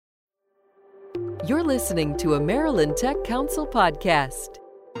You're listening to a Maryland Tech Council podcast.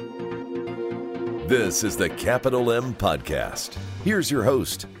 This is the Capital M Podcast. Here's your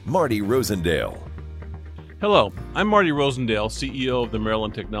host, Marty Rosendale. Hello, I'm Marty Rosendale, CEO of the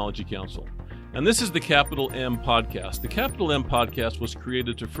Maryland Technology Council, and this is the Capital M Podcast. The Capital M Podcast was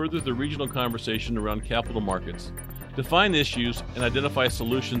created to further the regional conversation around capital markets, define issues, and identify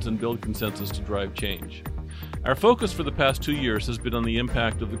solutions and build consensus to drive change. Our focus for the past 2 years has been on the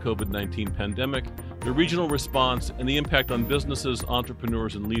impact of the COVID-19 pandemic, the regional response, and the impact on businesses,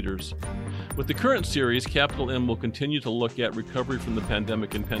 entrepreneurs, and leaders. With the current series, Capital M will continue to look at recovery from the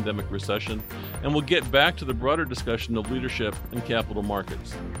pandemic and pandemic recession, and we'll get back to the broader discussion of leadership and capital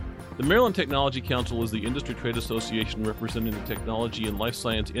markets. The Maryland Technology Council is the industry trade association representing the technology and life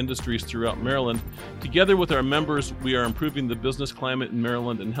science industries throughout Maryland. Together with our members, we are improving the business climate in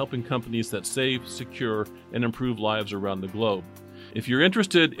Maryland and helping companies that save, secure, and improve lives around the globe. If you're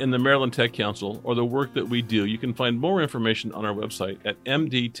interested in the Maryland Tech Council or the work that we do, you can find more information on our website at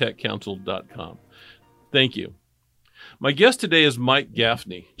mdtechcouncil.com. Thank you. My guest today is Mike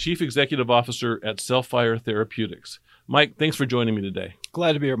Gaffney, Chief Executive Officer at Cellfire Therapeutics. Mike, thanks for joining me today.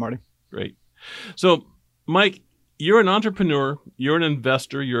 Glad to be here, Marty. Great. So, Mike, you're an entrepreneur, you're an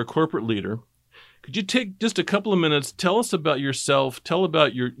investor, you're a corporate leader. Could you take just a couple of minutes, tell us about yourself, tell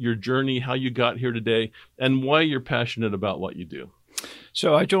about your journey, how you got here today, and why you're passionate about what you do?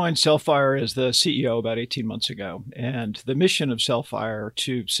 So I joined Cellfire as the CEO about 18 months ago, and the mission of Cellfire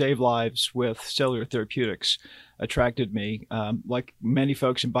to save lives with cellular therapeutics attracted me. Like many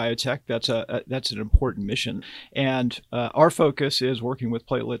folks in biotech, that's an important mission. And our focus is working with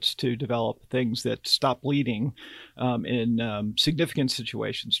platelets to develop things that stop bleeding in significant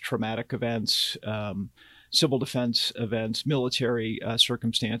situations, traumatic events, civil defense events, military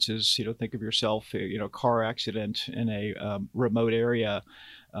circumstances. Think of yourself, car accident in a remote area.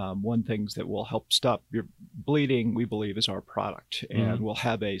 One things that will help stop your bleeding, we believe, is our product, and will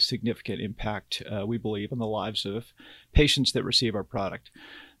have a significant impact, we believe, on the lives of patients that receive our product.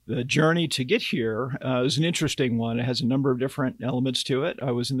 The journey to get here is an interesting one. It has a number of different elements to it.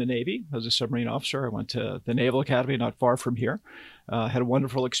 I was in the Navy. I was a submarine officer. I went to the Naval Academy not far from here. Had a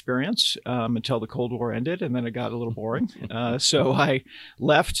wonderful experience until the Cold War ended, and then it got a little boring. So I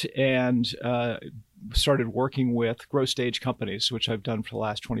left and started working with growth stage companies, which I've done for the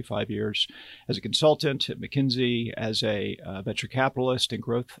last 25 years as a consultant at McKinsey, as a venture capitalist and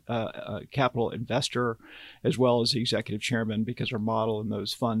growth capital investor, as well as the executive chairman, because our model in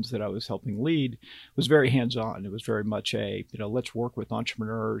those funds that I was helping lead was very hands-on. It was very much let's work with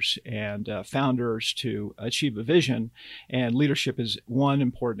entrepreneurs and founders to achieve a vision. And leadership is one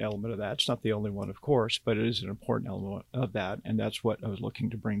important element of that. It's not the only one, of course, but it is an important element of that. And that's what I was looking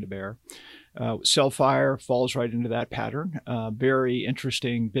to bring to bear. Cellfire falls right into that pattern. Very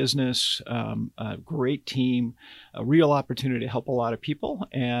interesting business, great team, a real opportunity to help a lot of people.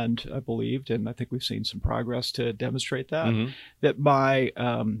 And I believed, and I think we've seen some progress to demonstrate that, that my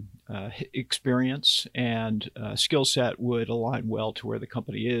experience and skill set would align well to where the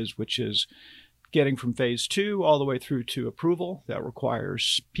company is, which is getting from phase 2 all the way through to approval. That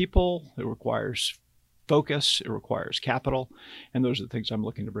requires people, it requires focus, it requires capital, and those are the things I'm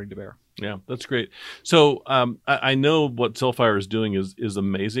looking to bring to bear. Yeah, that's great. So I know what Cellfire is doing is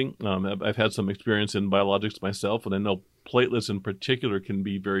amazing. I've had some experience in biologics myself, and I know platelets in particular can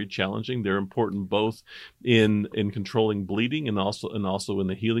be very challenging. They're important both in controlling bleeding and also in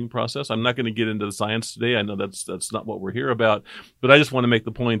the healing process. I'm not going to get into the science today. I know that's not what we're here about, but I just want to make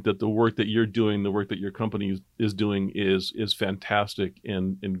the point that the work that you're doing, the work that your company is doing is fantastic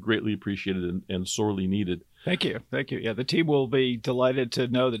and greatly appreciated and sorely needed. Thank you. Yeah, the team will be delighted to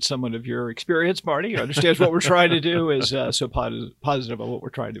know that someone of your experience, Marty, who understands what we're trying to do, is so positive on what we're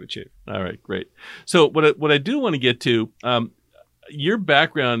trying to achieve. All right, great. So what I do want to get to, your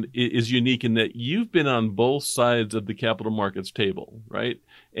background is unique in that you've been on both sides of the capital markets table, right?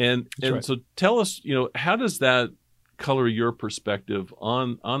 And right. So tell us, how does that color your perspective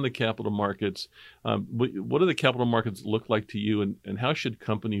on the capital markets? What do the capital markets look like to you, and how should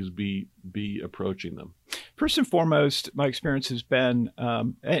companies be approaching them? First and foremost, my experience has been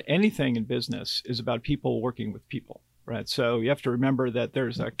anything in business is about people working with people. Right. So you have to remember that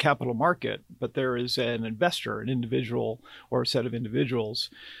there's a capital market, but there is an investor, an individual or a set of individuals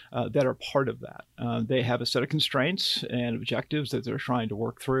that are part of that. They have a set of constraints and objectives that they're trying to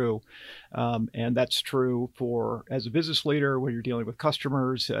work through. And that's true as a business leader when you're dealing with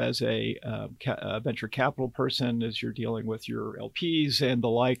customers, as a venture capital person, as you're dealing with your LPs and the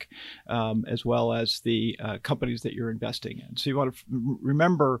like, as well as the companies that you're investing in. So you want to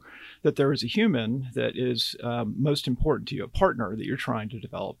remember that there is a human that is most important to you, a partner that you're trying to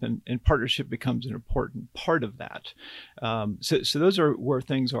develop, and partnership becomes an important part of that. So those are where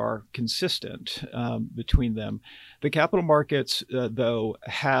things are consistent between them. The capital markets, though,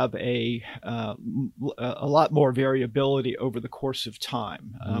 have a lot more variability over the course of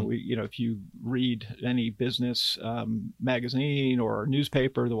time. If you read any business magazine or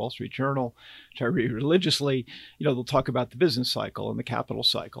newspaper, the Wall Street Journal, which I read religiously, they'll talk about the business cycle and the capital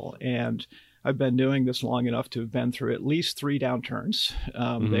cycle. And I've been doing this long enough to have been through at least 3 downturns.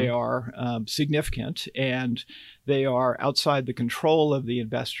 They are significant, and they are outside the control of the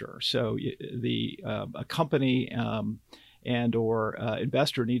investor. So a company and or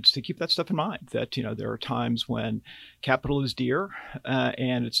investor needs to keep that stuff in mind, that there are times when capital is dear,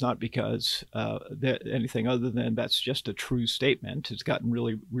 and it's not because anything other than that's just a true statement. It's gotten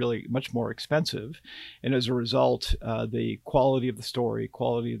really, really much more expensive. And as a result, the quality of the story,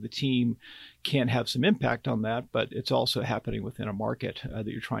 quality of the team can have some impact on that, but it's also happening within a market that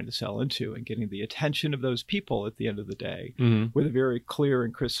you're trying to sell into, and getting the attention of those people at the end of the day with a very clear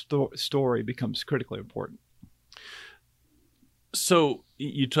and crisp story becomes critically important. So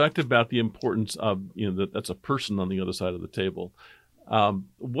you talked about the importance of, that's a person on the other side of the table.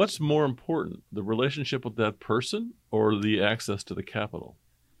 What's more important, the relationship with that person or the access to the capital?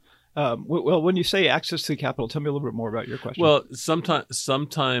 Well, when you say access to capital, tell me a little bit more about your question. Well,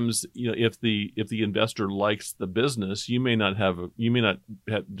 sometimes if the investor likes the business, you may not have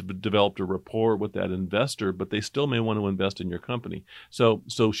developed a rapport with that investor, but they still may want to invest in your company. So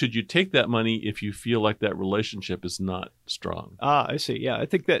should you take that money if you feel like that relationship is not strong? I see. Yeah, I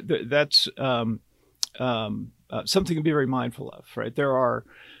think that's something to be very mindful of. Right, there are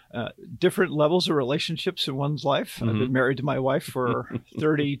different levels of relationships in one's life. I've been married to my wife for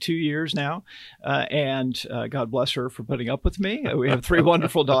 32 years now, and God bless her for putting up with me. We have 3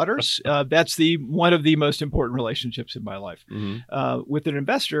 wonderful daughters. That's one of the most important relationships in my life. With an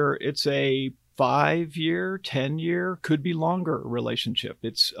investor, it's a 5-year, 10-year, could be longer relationship.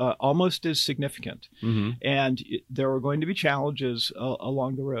 It's almost as significant. And there are going to be challenges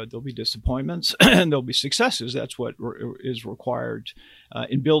along the road. There'll be disappointments and there'll be successes. That's what is required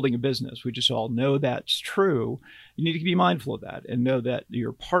in building a business. We just all know that's true. You need to be mindful of that and know that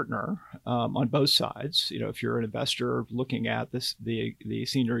your partner on both sides, if you're an investor looking at the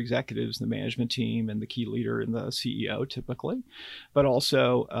senior executives, the management team, and the key leader and the CEO typically, but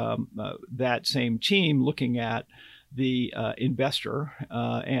also that same team looking at the investor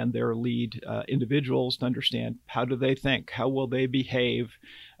and their lead individuals to understand how do they think, how will they behave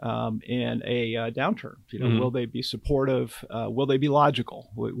in a downturn. Will they be supportive? Will they be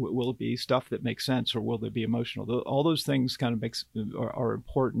logical? Will it be stuff that makes sense, or will they be emotional? All those things kind of are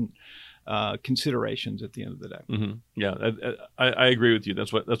important considerations at the end of the day. Yeah, I agree with you.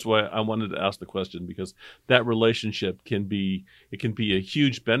 That's why I wanted to ask the question, because that relationship can be a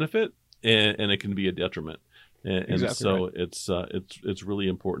huge benefit and it can be a detriment. And exactly so right. It's really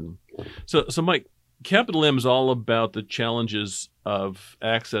important. So Mike, Capital M is all about the challenges of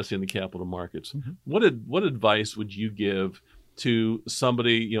accessing the capital markets. What advice would you give to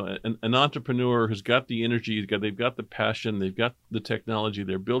somebody, an entrepreneur who's got the energy, they've got the passion, they've got the technology,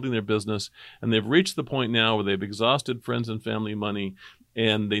 they're building their business, and they've reached the point now where they've exhausted friends and family money,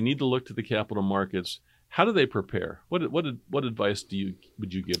 and they need to look to the capital markets? How do they prepare? What advice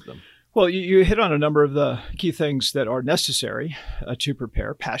would you give them? Well, you hit on a number of the key things that are necessary to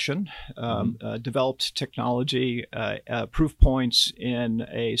prepare. Passion, developed technology, proof points in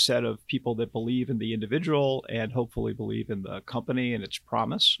a set of people that believe in the individual and hopefully believe in the company and its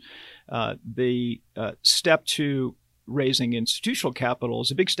promise. The step to raising institutional capital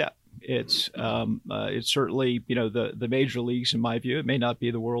is a big step. It's certainly, the major leagues, in my view. It may not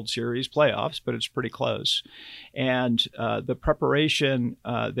be the World Series playoffs, but it's pretty close. And the preparation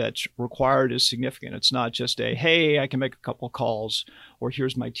that's required is significant. It's not just hey, I can make a couple of calls, or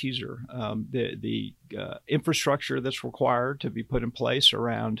here's my teaser. The infrastructure that's required to be put in place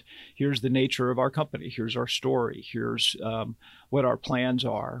around here's the nature of our company, here's our story, here's what our plans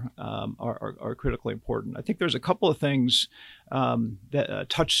are critically important. I think there's a couple of things that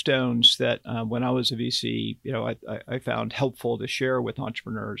touchstones that when I was a VC, I found helpful to share with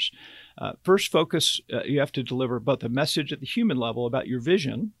entrepreneurs. First, focus. You have to deliver both a message at the human level about your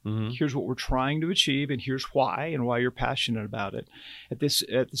vision. Here's what we're trying to achieve, and here's why, and why you're passionate about it. At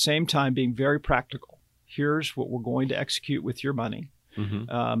the same time, being very practical. Here's what we're going to execute with your money.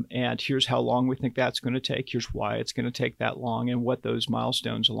 And here's how long we think that's going to take. Here's why it's going to take that long and what those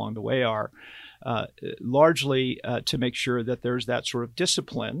milestones along the way are. Largely to make sure that there's that sort of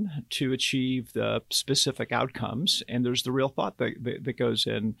discipline to achieve the specific outcomes, and there's the real thought that goes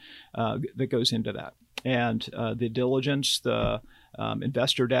into that, and the diligence, the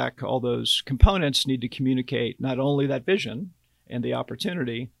investor deck, all those components need to communicate not only that vision and the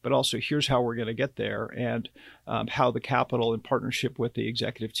opportunity, but also here's how we're going to get there, and how the capital in partnership with the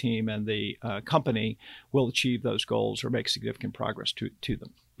executive team and the company will achieve those goals or make significant progress to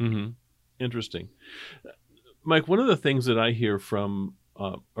them. Mm-hmm. Interesting. Mike, one of the things that I hear from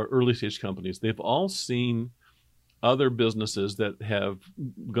our early stage companies, they've all seen other businesses that have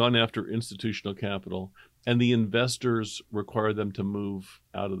gone after institutional capital, and the investors require them to move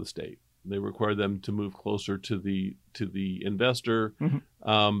out of the state. They require them to move closer to the investor.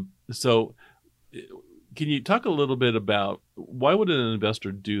 So can you talk a little bit about why would an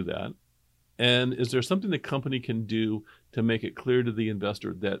investor do that? And is there something the company can do to make it clear to the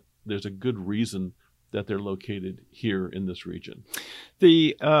investor that there's a good reason that they're located here in this region?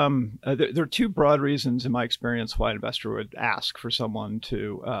 There are two broad reasons in my experience why an investor would ask for someone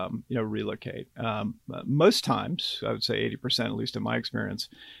to relocate. Most times, I would say 80%, at least in my experience,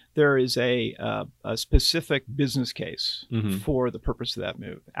 there is a specific business case for the purpose of that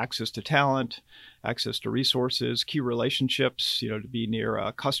move. Access to talent, access to resources, key relationships, to be near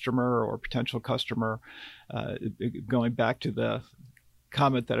a customer or potential customer. Going back to the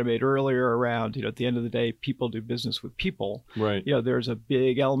comment that I made earlier around, at the end of the day, people do business with people. Right. There's a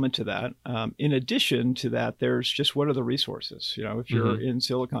big element to that. In addition to that, there's just what are the resources? If you're in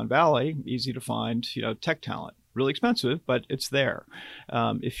Silicon Valley, easy to find, tech talent. Really expensive, but it's there.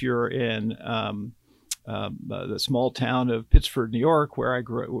 If you're in the small town of Pittsford, New York, where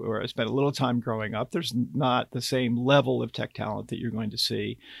I spent a little time growing up, there's not the same level of tech talent that you're going to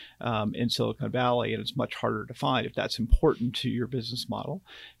see in Silicon Valley, and it's much harder to find if that's important to your business model.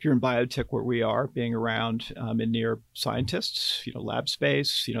 If you're in biotech, where we are, being around and near scientists, lab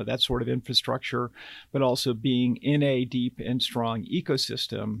space, that sort of infrastructure, but also being in a deep and strong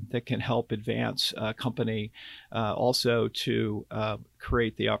ecosystem that can help advance a company, also to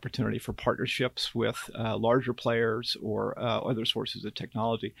create the opportunity for partnerships with larger players or other sources of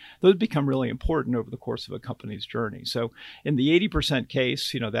technology. Those become really important over the course of a company's journey. So in the 80%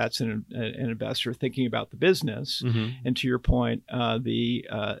 case, that's an investor thinking about the business. And to your point, the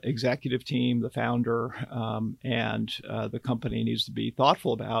executive team, the founder, and the company needs to be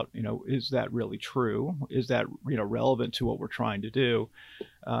thoughtful about, is that really true? Is that, relevant to what we're trying to do?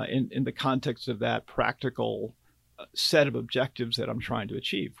 In the context of that practical set of objectives that I'm trying to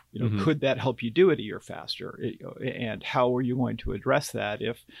achieve. Could that help you do it a year faster? And how are you going to address that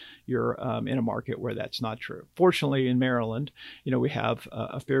if you're in a market where that's not true? Fortunately, in Maryland, we have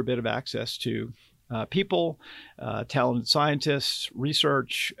a fair bit of access to people, talented scientists,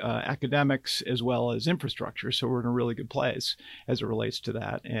 research, academics, as well as infrastructure. So we're in a really good place as it relates to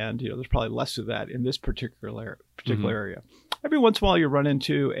that. And there's probably less of that in this particular area. Every once in a while, you run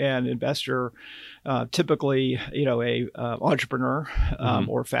into an investor, typically, a entrepreneur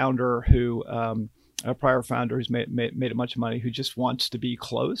or founder who. A prior founder who's made a bunch of money, who just wants to be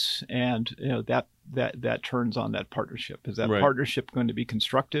close, and that turns on that partnership. Is that partnership going to be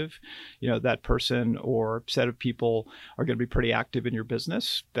constructive? That person or set of people are going to be pretty active in your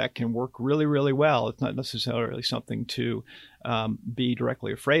business. That can work really, really well. It's not necessarily something to be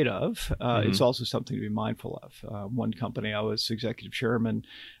directly afraid of. It's also something to be mindful of. One company I was executive chairman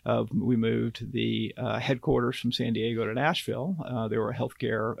of, we moved the headquarters from San Diego to Nashville. They were a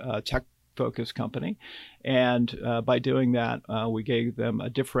healthcare tech-focused company. And by doing that, we gave them a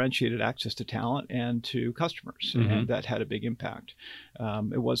differentiated access to talent and to customers. And that had a big impact.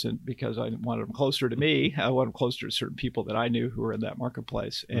 It wasn't because I wanted them closer to me. I wanted them closer to certain people that I knew who were in that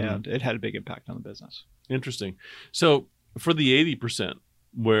marketplace. And it had a big impact on the business. Interesting. So for the 80%,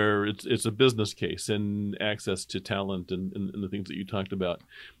 where it's a business case and access to talent and the things that you talked about,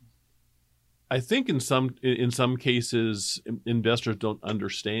 I think in some cases, investors don't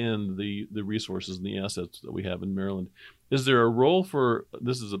understand the resources and the assets that we have in Maryland. Is there a role for,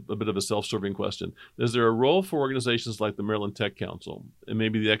 this is a bit of a self-serving question, is there a role for organizations like the Maryland Tech Council and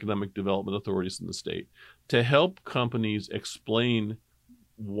maybe the economic development authorities in the state to help companies explain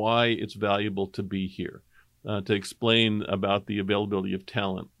why it's valuable to be here? To explain about the availability of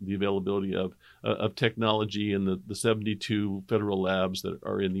talent, the availability of technology and the 72 federal labs that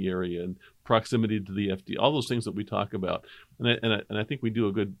are in the area, and proximity to the FDA, all those things that we talk about. And I think we do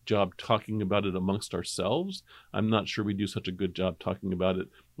a good job talking about it amongst ourselves. I'm not sure we do such a good job talking about it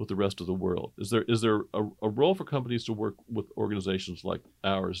with the rest of the world. Is there a role for companies to work with organizations like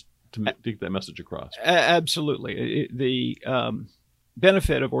ours to take that message across? Absolutely. The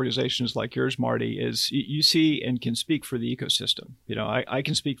benefit of organizations like yours, Marty, is you see and can speak for the ecosystem. I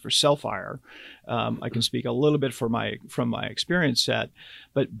can speak for Cellfire. I can speak a little bit from my experience set,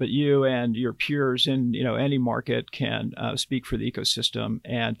 but you and your peers in any market can speak for the ecosystem,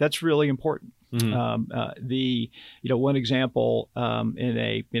 and that's really important. Mm-hmm. One example in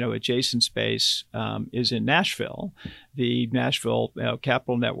a adjacent space is in Nashville. The Nashville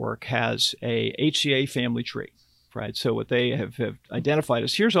Capital Network has a HCA family tree. Right. So what they have identified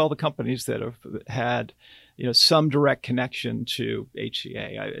is here's all the companies that have had, some direct connection to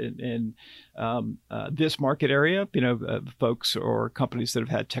HCA in this market area. Folks or companies that have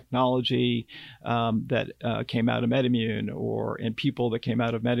had technology that came out of MedImmune, and people that came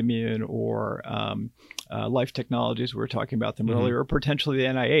out of MedImmune, or Life Technologies. We were talking about them earlier, or potentially the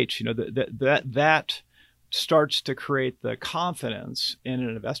NIH. That starts to create the confidence in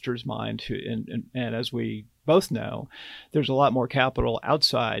an investor's mind, and as we both know, there's a lot more capital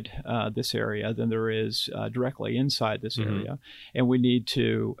outside this area than there is directly inside this area, and we need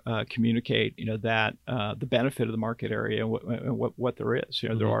to communicate, that the benefit of the market area and what there is.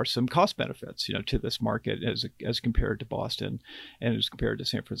 There are some cost benefits, to this market as compared to Boston and as compared to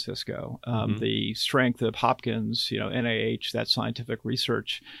San Francisco. The strength of Hopkins, NIH, that scientific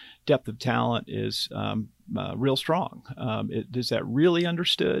research depth of talent is real strong. Is that really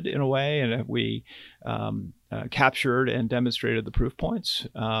understood in a way, and have we captured and demonstrated the proof points?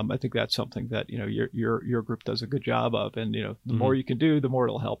 I think that's something that your group does a good job of, and the more you can do, the more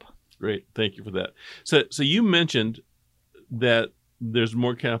it'll help. Great, thank you for that. So you mentioned that there's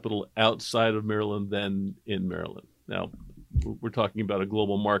more capital outside of Maryland than in Maryland. Now, we're talking about a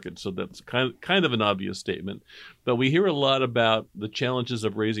global market, so that's kind of an obvious statement. But we hear a lot about the challenges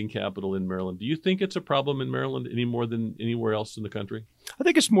of raising capital in Maryland. Do you think it's a problem in Maryland any more than anywhere else in the country? I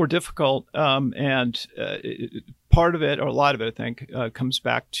think it's more difficult, and part of it, or a lot of it, I think, comes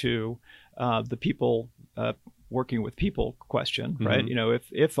back to the people working with people question, right?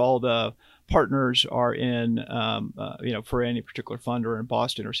 If all the partners are in, for any particular fund, or in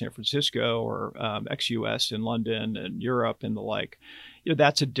Boston or San Francisco, or ex-US in London and Europe and the like,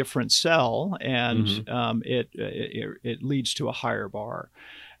 that's a different sell, and it leads to a higher bar.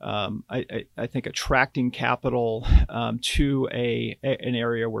 I think attracting capital to an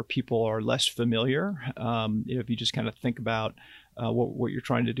area where people are less familiar, if you just kind of think about what you're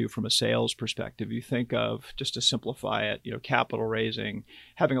trying to do from a sales perspective, you think of, just to simplify it, capital raising,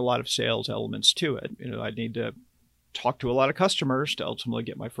 having a lot of sales elements to it. I need to talk to a lot of customers to ultimately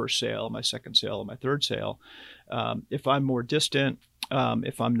get my first sale, my second sale, and my third sale. If I'm more distant,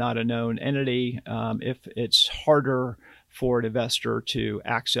 if I'm not a known entity, if it's harder for an investor to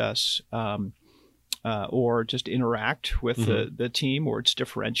access or just interact with the team, or it's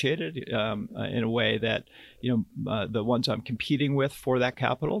differentiated in a way that the ones I'm competing with for that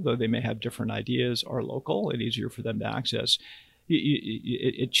capital, though they may have different ideas, are local and easier for them to access.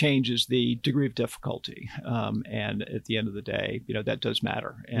 It changes the degree of difficulty, and at the end of the day, that does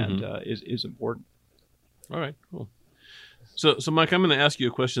matter and is important. All right, cool. So Mike, I'm going to ask you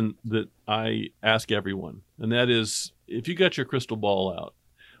a question that I ask everyone, and that is, if you got your crystal ball out,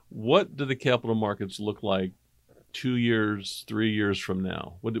 what do the capital markets look like 2 years, 3 years from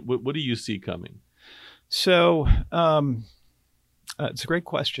now? What do you see coming? So it's a great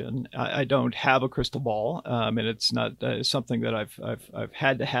question. I don't have a crystal ball, and it's not something that I've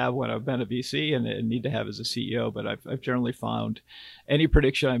had to have when I've been a VC and need to have as a CEO. But I've generally found any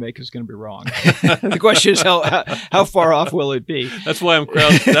prediction I make is going to be wrong. The question is how far off will it be? That's why I'm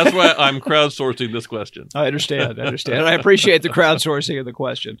crowdsourcing this question. I understand. And I appreciate the crowdsourcing of the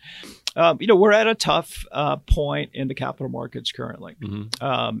question. We're at a tough point in the capital markets currently,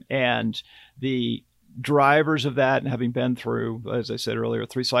 and the drivers of that, and having been through, as I said earlier,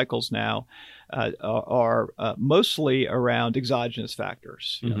 3 cycles now, are mostly around exogenous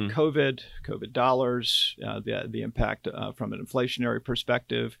factors. COVID dollars, the impact from an inflationary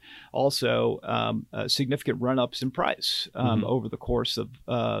perspective, also significant run-ups in price over the course of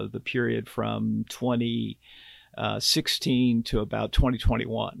the period from 2016 to about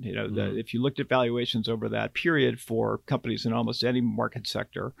 2021. If you looked at valuations over that period for companies in almost any market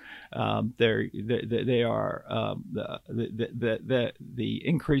sector, the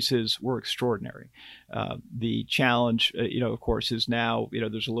increases were extraordinary. The challenge, of course, is now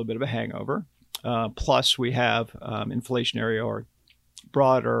there's a little bit of a hangover. Plus, we have inflationary or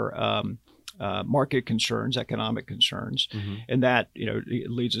broader market concerns, economic concerns, and that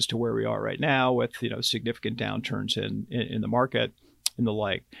leads us to where we are right now with significant downturns in the market and the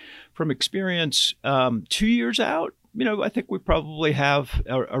like. From experience, 2 years out, I think we probably have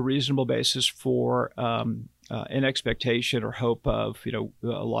a reasonable basis for an expectation or hope of a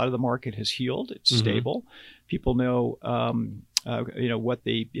lot of the market has healed. It's stable. People know what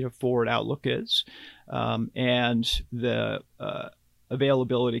the forward outlook is, and the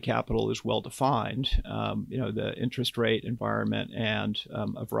availability capital is well defined. The interest rate environment and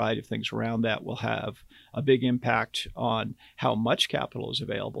a variety of things around that will have a big impact on how much capital is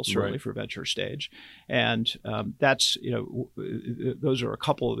available, certainly for venture stage. And that's, those are a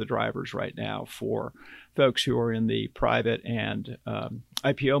couple of the drivers right now for folks who are in the private and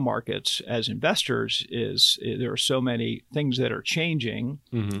IPO markets as investors. There are so many things that are changing.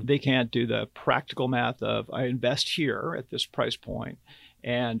 They can't do the practical math of I invest here at this price point,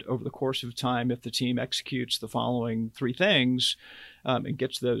 and over the course of time, if the team executes the following three things and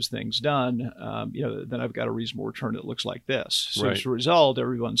gets those things done, then I've got a reasonable return that looks like this. So as a result,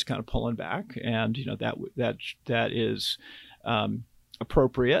 everyone's kind of pulling back, and that is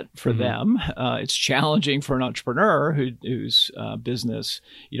appropriate for them. It's challenging for an entrepreneur whose business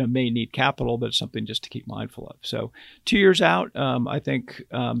may need capital, but it's something just to keep mindful of. So 2 years out, I think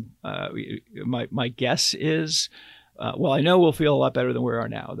my guess is, I know we'll feel a lot better than we are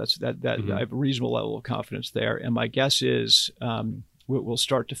now. I have a reasonable level of confidence there, and my guess is we'll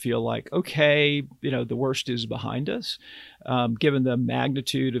start to feel like, okay, the worst is behind us, given the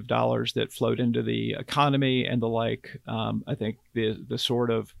magnitude of dollars that flowed into the economy and the like. I think the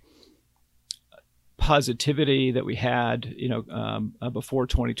sort of positivity that we had, before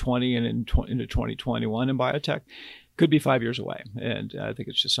 2020 and into 2021 in biotech could be 5 years away. And I think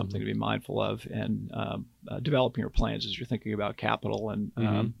it's just something to be mindful of, and developing your plans as you're thinking about capital and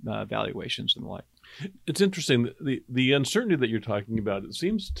valuations and the like. It's interesting, the uncertainty that you're talking about. It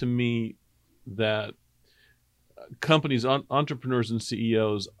seems to me that companies, entrepreneurs and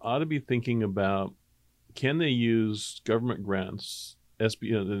CEOs ought to be thinking about, can they use government grants,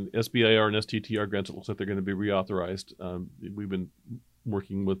 SBIR and STTR grants? It looks like they're going to be reauthorized. We've been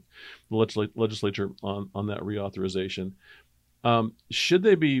working with the legislature on that reauthorization. Should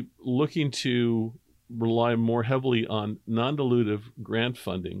they be looking to rely more heavily on non-dilutive grant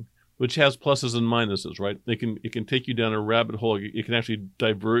funding, which has pluses and minuses, right? It can take you down a rabbit hole. It can actually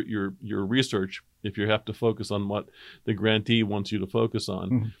divert your research if you have to focus on what the grantee wants you to focus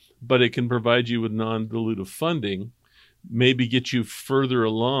on. But it can provide you with non-dilutive funding, maybe get you further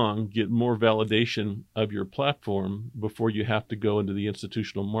along, get more validation of your platform before you have to go into the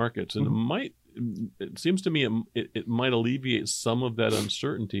institutional markets. And it seems to me it might alleviate some of that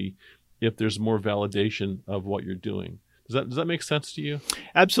uncertainty if there's more validation of what you're doing. Does that make sense to you?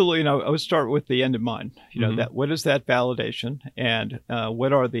 Absolutely. I would start with the end in mind. That what is that validation, and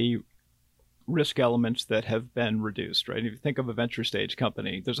what are the risk elements that have been reduced, right? If you think of a venture stage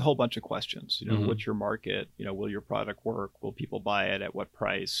company, there's a whole bunch of questions. What's your market? Will your product work? Will people buy it? At what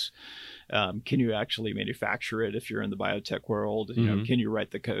price? Can you actually manufacture it if you're in the biotech world? Can you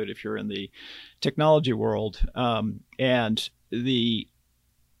write the code if you're in the technology world? And the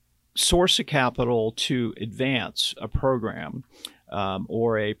source of capital to advance a program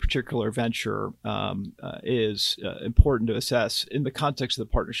or a particular venture is important to assess in the context of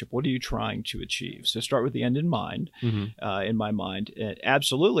the partnership. What are you trying to achieve? So start with the end in mind. In my mind,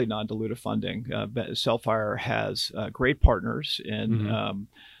 absolutely non-dilutive funding. Cellfire has great partners in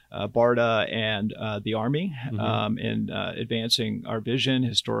BARDA and the Army in advancing our vision.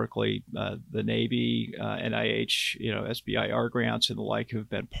 Historically, the Navy, NIH, SBIR grants and the like have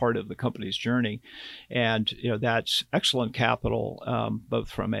been part of the company's journey. And, that's excellent capital, both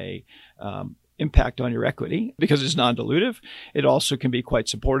from a impact on your equity because it's non-dilutive. It also can be quite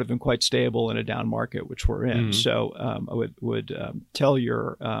supportive and quite stable in a down market, which we're in. So I would tell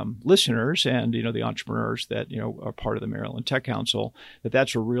your listeners and the entrepreneurs that are part of the Maryland Tech Council that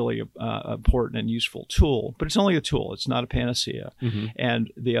that's a really important and useful tool. But it's only a tool; it's not a panacea.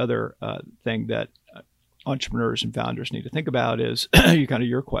 And the other thing that entrepreneurs and founders need to think about is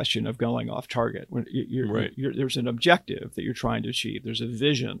your question of going off target. There's an objective that you're trying to achieve. There's a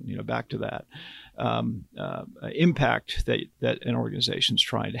vision, back to that impact that an organization's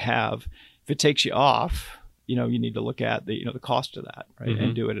trying to have. If it takes you off, you need to look at the cost of that, right,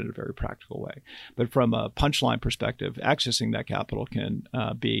 and do it in a very practical way. But from a punchline perspective, accessing that capital can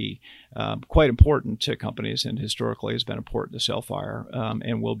be quite important to companies, and historically has been important to Cellfire,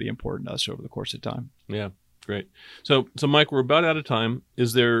 and will be important to us over the course of time. Yeah, great. So Mike, we're about out of time.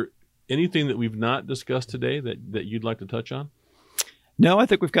 Is there anything that we've not discussed today that you'd like to touch on? No, I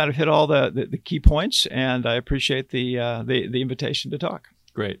think we've kind of hit all the key points, and I appreciate the invitation to talk.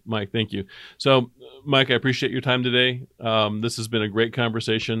 Great, Mike. Thank you. So, Mike, I appreciate your time today. This has been a great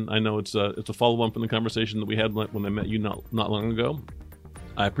conversation. I know it's a follow-on from the conversation that we had when I met you not long ago.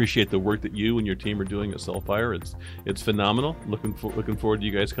 I appreciate the work that you and your team are doing at Cellfire. It's phenomenal. Looking forward to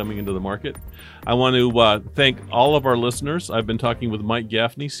you guys coming into the market. I want to thank all of our listeners. I've been talking with Mike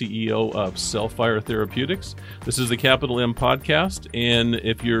Gaffney, CEO of Cellfire Therapeutics. This is the Capital M Podcast, and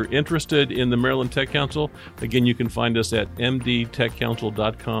if you're interested in the Maryland Tech Council, again, you can find us at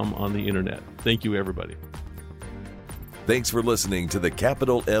mdtechcouncil.com on the internet. Thank you, everybody. Thanks for listening to the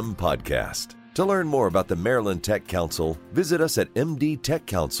Capital M Podcast. To learn more about the Maryland Tech Council, visit us at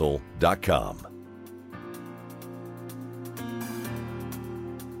mdtechcouncil.com.